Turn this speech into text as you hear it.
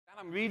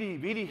I'm really,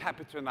 really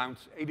happy to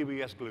announce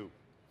AWS Glue.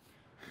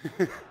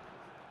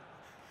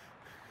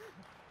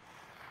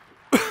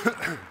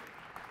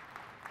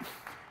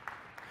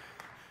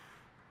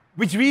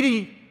 Which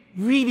really,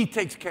 really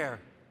takes care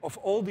of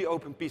all the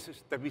open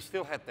pieces that we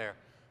still had there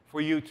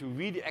for you to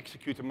really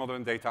execute a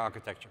modern data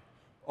architecture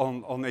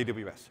on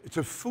AWS. It's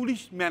a fully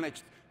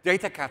managed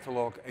data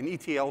catalog, an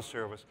ETL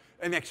service,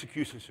 an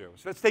execution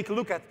service. Let's take a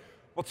look at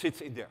what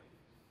sits in there.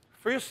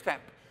 First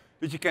step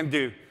that you can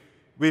do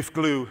with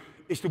Glue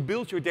is to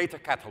build your data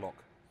catalog.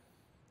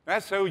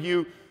 So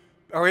you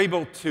are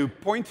able to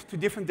point to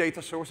different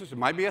data sources. It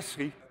might be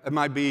S3, it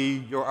might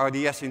be your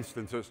RDS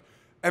instances,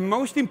 and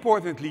most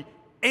importantly,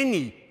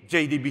 any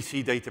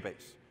JDBC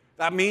database.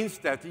 That means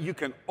that you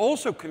can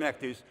also connect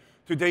this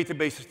to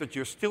databases that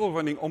you're still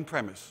running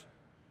on-premise.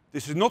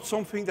 This is not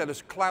something that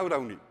is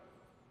cloud-only.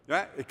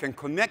 It can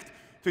connect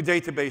to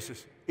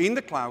databases in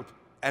the cloud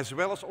as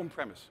well as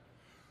on-premise.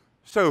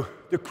 So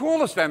the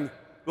crawlers then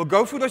will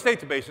go through those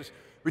databases,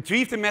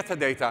 retrieve the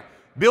metadata,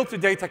 build the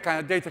data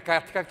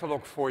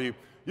catalog for you.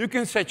 You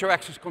can set your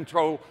access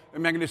control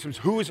mechanisms,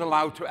 who is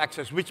allowed to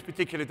access which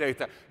particular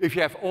data, if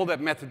you have all that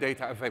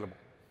metadata available.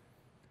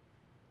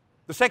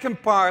 The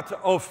second part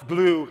of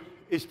Glue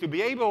is to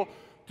be able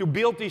to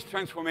build these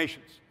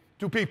transformations,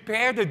 to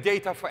prepare the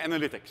data for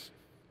analytics,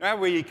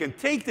 where you can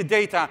take the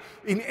data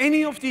in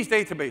any of these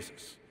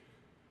databases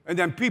and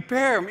then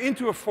prepare them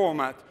into a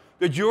format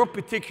that your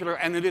particular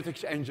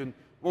analytics engine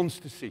wants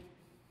to see.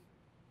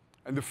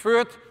 And the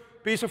third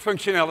piece of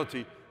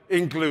functionality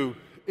in Glue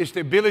is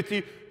the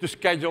ability to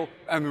schedule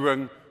and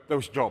run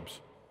those jobs,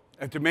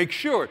 and to make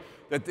sure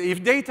that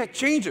if data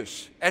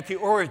changes at the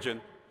origin,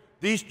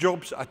 these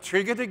jobs are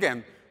triggered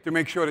again to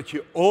make sure that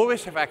you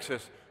always have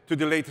access to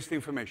the latest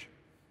information.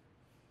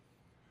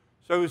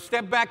 So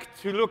step back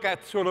to look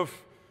at sort of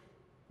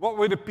what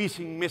were the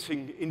pieces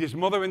missing in this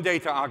modern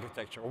data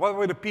architecture? What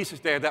were the pieces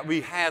there that we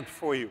had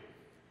for you?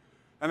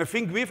 And I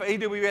think with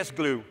AWS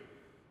Glue,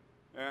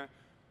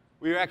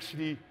 we're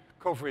actually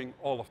covering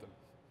all of them.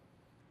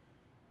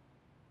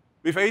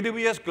 With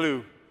AWS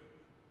Glue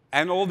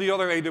and all the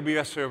other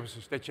AWS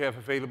services that you have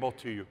available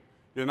to you,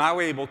 you're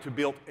now able to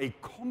build a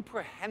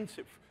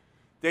comprehensive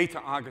data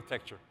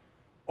architecture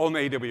on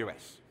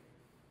AWS.